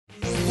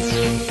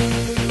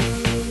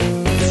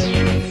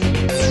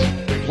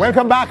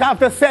Welcome back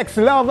after Sex,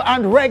 Love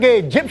and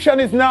Reggae.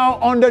 Gyptian is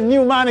now under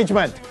new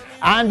management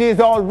and is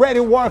already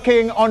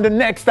working on the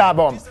next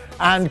album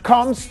and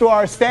comes to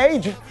our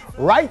stage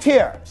right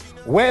here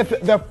with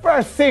the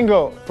first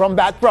single from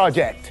that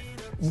project.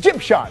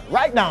 Gyptian,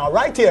 right now,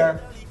 right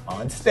here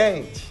on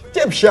stage.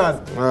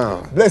 Gyptian,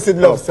 wow. Blessed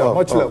love, sir.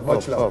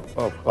 Much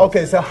love.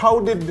 Okay, so how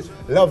did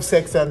Love,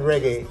 Sex and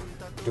Reggae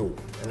do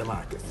in the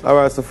market? All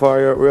right, so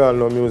far we all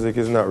know music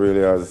is not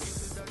really as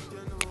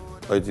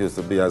it used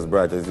to be, as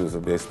bright as it used to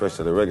be,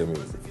 especially reggae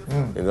music.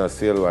 You know,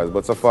 sale-wise.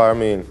 But so far, I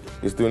mean,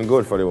 it's doing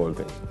good for the whole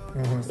thing.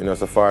 You know,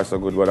 so far so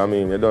good. But I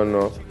mean, you don't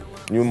know,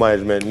 new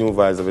management, new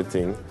vibes,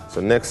 everything. So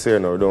next year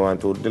now, we don't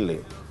want to delay.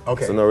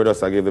 Okay. So now we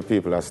just give the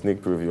people a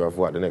sneak preview of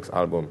what the next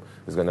album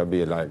is going to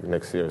be like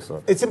next year.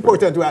 So it's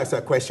important to ask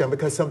that question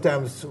because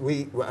sometimes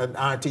an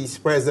artist's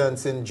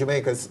presence in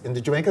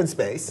the Jamaican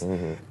space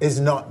is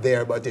not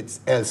there, but it's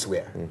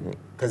elsewhere.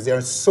 Because there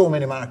are so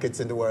many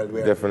markets in the world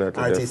where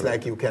artists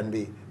like you can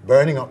be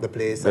burning up the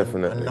place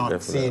and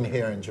not seen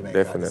here in Jamaica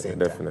at the same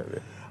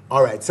time.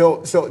 All right,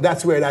 so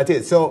that's where that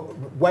is. So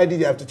why did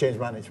you have to change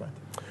management?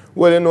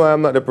 Well, you know,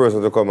 I'm not the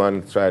person to come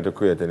and try to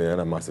create any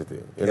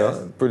animosity. You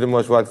know, pretty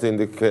much what's in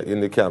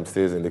the camp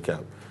stays in the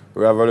camp.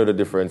 We have a little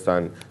difference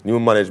and new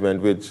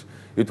management, which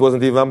it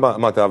wasn't even a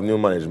matter of new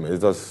management.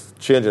 It's just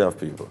changing of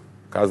people.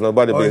 Because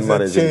nobody been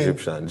managing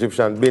Gyptian.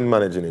 Gyptian been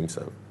managing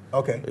himself.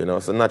 Okay. You know,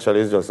 so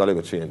naturally it's just a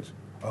little change.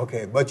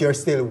 Okay, but you're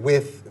still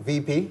with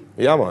VP?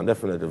 Yeah, man,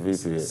 definitely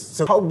VP.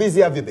 So how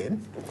busy have you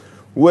been?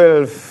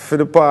 Well, for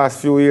the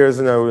past few years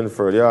in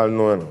Winford, you all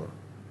know, you know.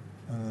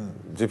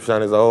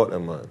 Gyptian is out there,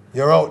 man.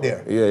 You're out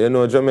there? Yeah, you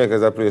know, Jamaica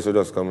is a place where you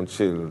just come and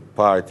chill,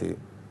 party,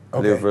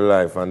 live your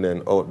life, and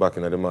then out back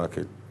into the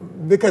market.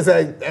 Because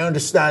I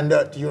understand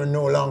that you're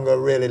no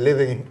longer really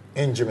living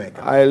in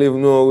Jamaica. I live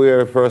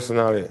nowhere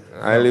personally.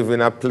 I live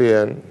in a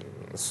plane,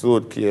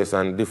 suitcase,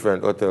 and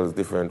different hotels,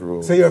 different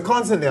rooms. So you're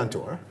constantly on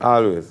tour?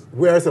 Always.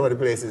 Where are some of the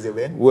places you've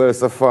been? Well,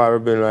 so far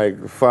I've been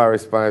like Far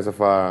East, so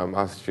far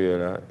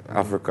Australia,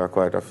 Africa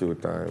quite a few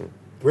times.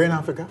 Where in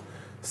Africa?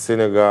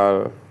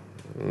 Senegal,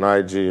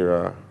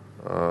 Nigeria,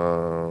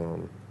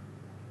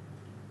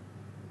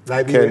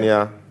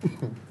 Kenya.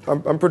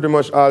 I'm pretty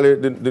much all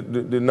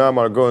the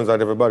normal goings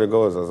that everybody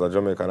goes as a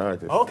Jamaican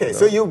artist. Okay, you know?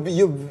 So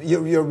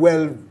you're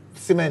well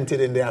cemented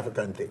in the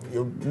African thing.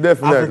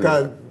 Definitely.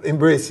 Africa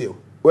embrace you.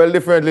 Well,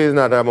 differently is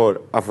not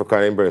about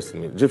Africa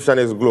embracing me. Gyptian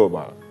is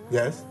global.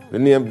 Yes. The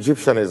name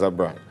Gyptian is a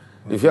brand.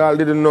 If you all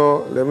didn't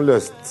know, let me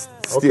just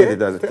state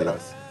it as it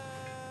is.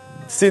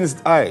 Since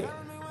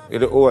in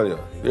the whole year,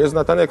 there's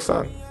not an next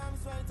song.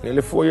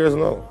 Nearly 4 years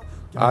now.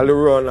 All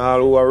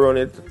who are run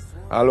it,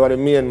 all who are the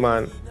main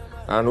man,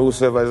 and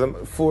whosoever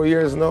is 4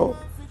 years now,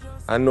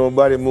 and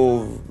nobody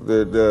move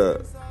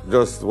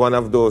just one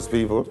of those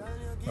people.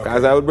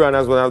 Because I would brand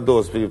as one of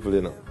those people,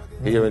 you know,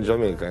 here in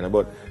Jamaica. You know,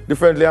 but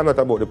differently, I'm not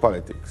about the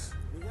politics.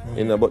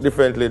 You know, but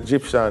differently,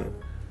 Gyptian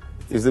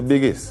is the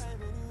biggest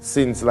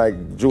since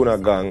like Junior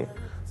Gang,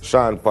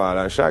 Sean Paul,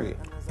 and Shaggy.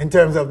 In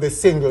terms of the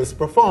singles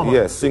performance?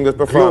 Yes, singles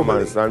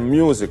performance globally. And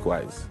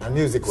music-wise. And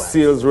music-wise.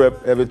 Sales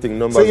rep, everything,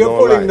 numbers. So you're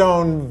pulling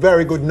down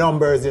very good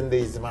numbers in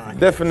these markets?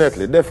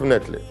 Definitely.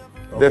 Definitely.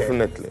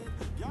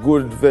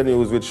 Good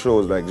venues with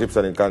shows like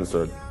Gyptian in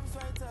concert.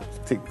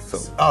 So.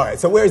 All right,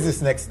 so where's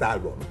this next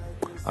album?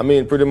 I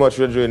mean, pretty much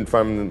we're doing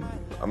from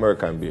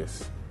American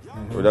base.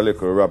 With a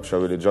little rapture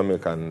with the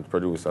Jamaican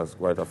producers,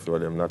 quite a few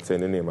of them, not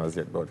saying the name as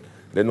yet, but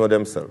they know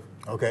themselves.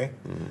 Okay.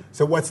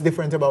 So what's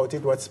different about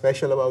it? What's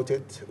special about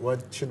it?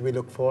 What should we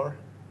look for?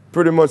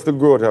 Pretty much the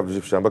growth of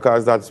Gyptian,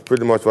 because that's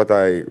pretty much what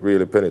I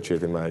really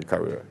penetrate in my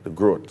career, the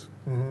growth.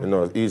 You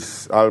know,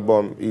 each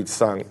album, each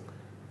song,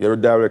 you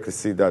directly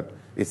see that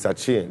it's a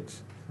change,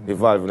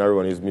 evolving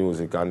around his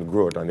music and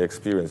growth and the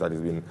experience that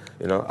he's been,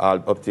 you know,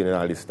 obtaining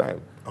all this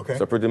time. Okay.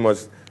 So pretty much,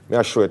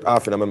 I show it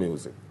half in my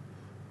music.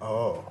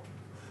 Oh.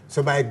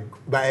 So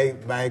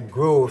by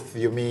growth,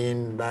 you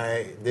mean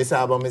by this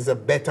album is a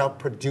better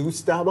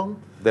produced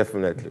album?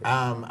 Definitely.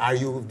 Are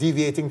you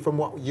deviating from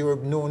what you're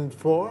known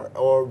for,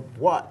 or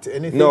what?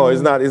 Anything? No,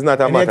 it's not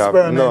a matter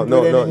of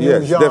no.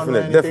 Yes,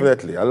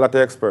 definitely. A lot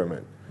of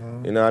experiment.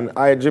 You know, and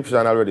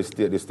Gyptian already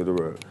state this to the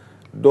world.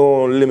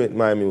 Don't limit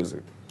my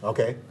music.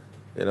 Okay.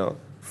 You know,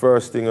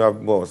 first thing you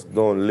have most,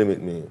 don't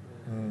limit me.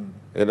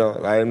 You know,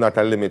 I am not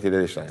a limited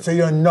edition. So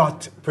you're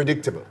not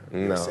predictable.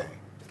 You're saying.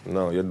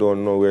 No, you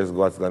don't know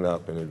what's going to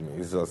happen with me.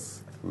 It's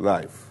just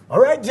life. All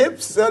right,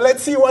 Gyps. So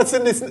let's see what's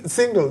in this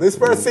single, this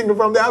first single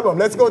from the album.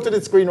 Let's go to the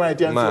screen right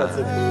here and see what's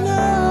in it.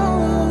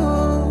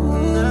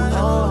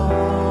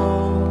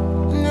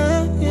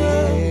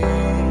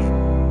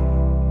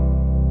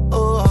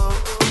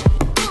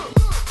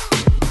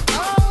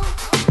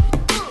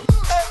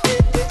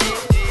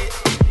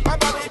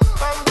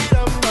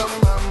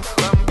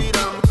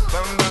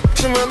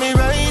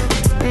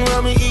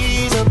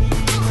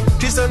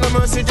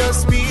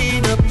 Just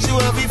speed up, she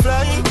want me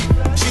fly,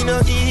 she no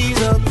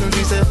ease up.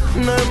 She said,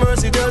 no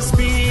mercy, just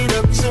speed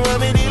up. She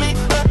want me dilly,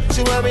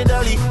 she want me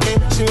dolly,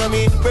 she want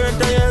me burn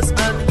tires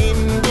and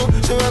Indo.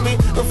 She want me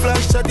to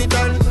flash at it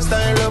and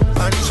style up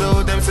and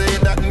show them say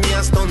that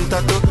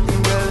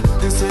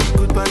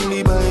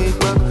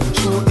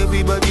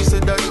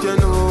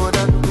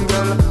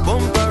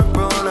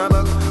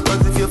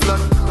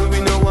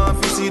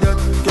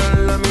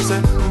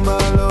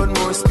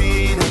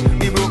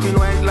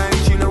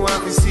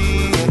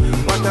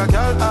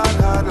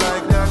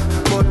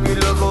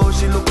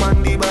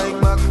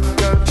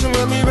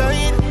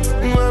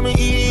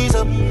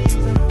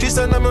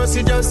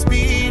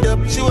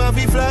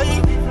fly.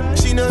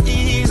 She no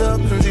ease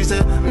up. She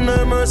say,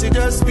 no mercy,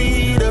 just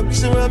speed up.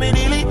 She want me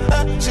dilly,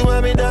 she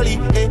want me dolly,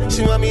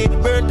 she want me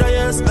burn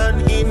tires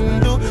and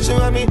Hindu. She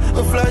want me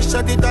flash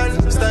at it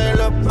and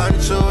style up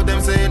and show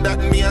them say that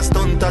me a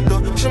stunt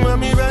tattoo. She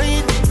want me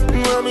ride,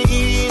 want me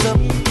ease up.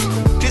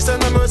 Kiss her,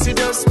 no mercy,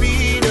 just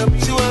speed up.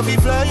 She want me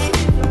fly,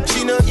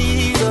 she no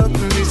ease up.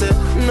 She say,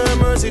 no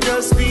mercy,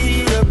 just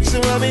speed up. She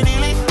want me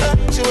dilly,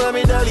 she want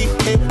me dolly,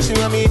 she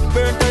want me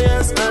burn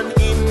tires and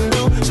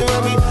Hindu. She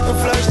want me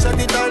flash at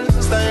it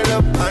and style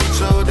up and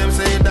show them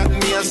say that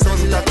me a son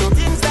tattoo.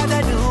 Things that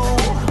I do,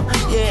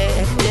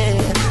 yeah,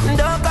 yeah.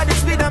 Don't got the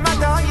speed of my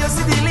car, you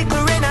see the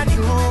little rain I do,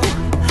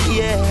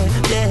 yeah,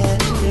 yeah.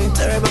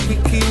 Turbo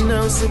kicking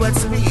now, see what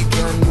speed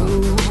can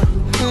do,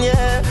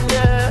 yeah,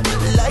 yeah.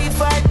 Life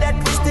hard that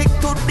we stick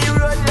to the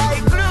road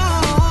like glue.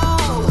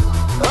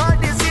 Oh,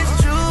 this is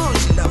true,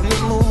 she love me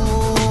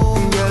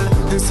move, girl.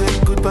 They say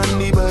good on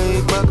the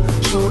bike back,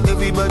 show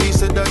everybody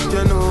say that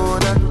you know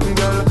that,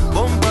 girl.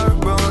 Bumper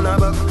brown a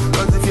back,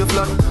 cause if you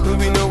flat,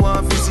 we no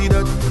want to see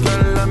that.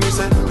 Girl, let me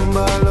say,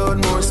 ball out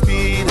more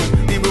speed.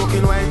 The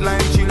broken white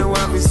line, she no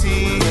want to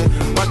see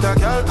it. But a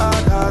girl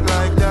hard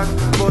like that,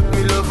 but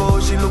me love how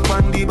she look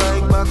on the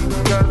bike back.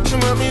 Girl, she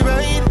want me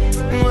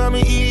ride, want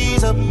me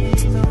ease up.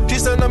 She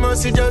said no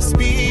mercy, just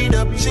speed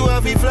up. She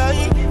want me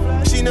fly,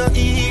 she no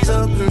ease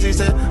up. She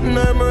said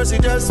no mercy,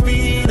 just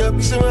speed up.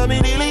 She want me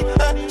dilly,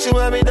 she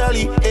want me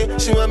dolly,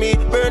 she want me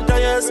burn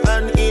tires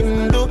and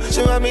Hindu.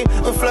 She want me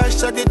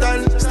flash at it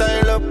and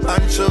style up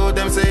and show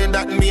them say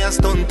that me a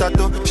stunt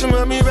tattoo. She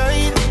want me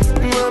ride,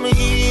 want me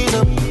ease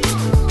up.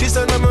 She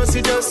said no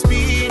mercy, just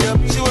speed up.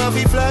 She want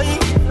me fly,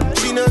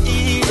 she no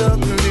ease up.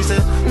 She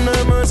said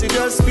no mercy,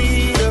 just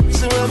speed up.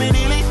 She want me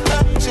dilly,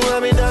 she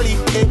want me dolly,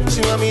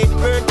 she want me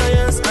burn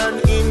tires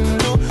and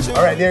Hindu.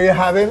 All right, there you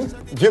have him,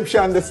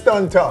 Gyptian the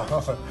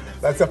stunter.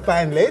 That's a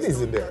fine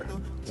ladies in there.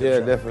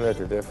 Yeah,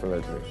 definitely,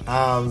 definitely.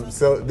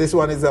 So this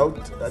one is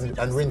out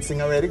and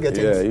rinsing already,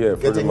 getting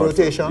getting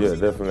rotation. Yeah,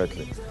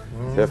 definitely,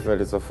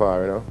 definitely so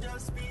far, you know.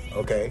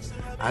 Okay,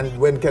 and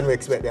when can we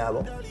expect the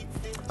album?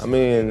 I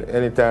mean,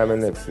 anytime in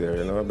next year,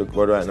 you know,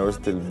 because right now we're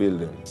still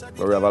building.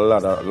 But we have a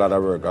lot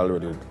of work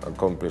already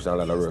accomplished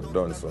and a lot of work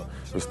done, so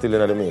we're still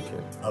in the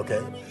making.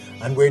 Okay,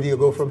 and where do you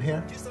go from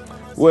here?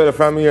 Well,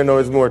 from here now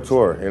it's more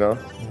tour, you know.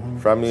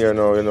 From here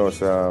now, you know,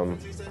 so,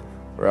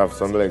 we have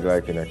some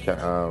like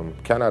in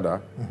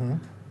Canada,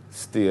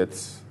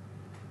 States,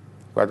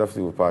 quite a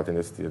few parts in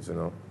the States, you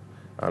know,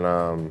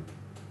 and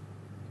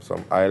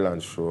some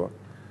island show,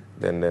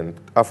 then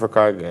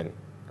Africa again,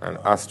 and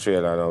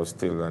Australia now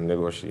still and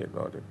negotiate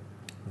about it.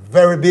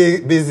 Very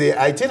big, busy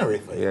itinerary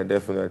for you. Yeah,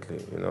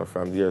 definitely. You know,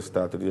 from the year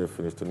start to the year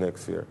finish to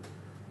next year.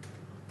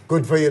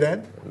 Good for you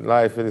then?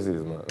 Life it is,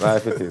 man.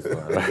 Life it is,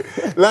 man.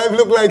 Life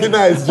look like it's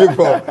nice,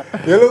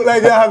 Jimpo. You look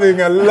like you're having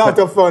a lot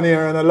of fun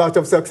here and a lot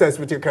of success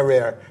with your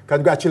career.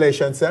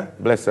 Congratulations, sir.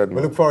 Blessed, man.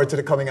 We look forward to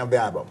the coming of the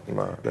album.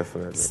 Man,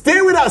 definitely.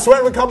 Stay with us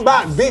when we come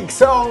back. Big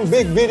song,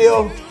 big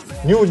video,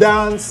 new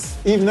dance,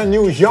 even a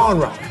new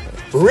genre.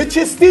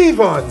 Richie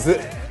Stephens,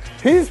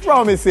 he's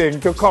promising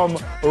to come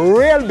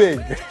real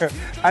big.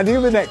 And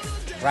he'll be next,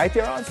 right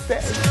here on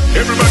stage.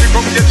 Everybody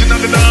come getting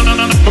on the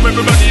down, come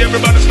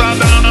everybody start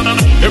down,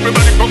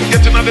 everybody come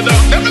getting on the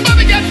down,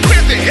 everybody get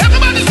crazy,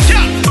 everybody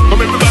jump,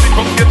 come everybody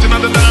come getting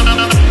on the down,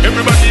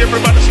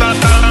 everybody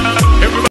start down.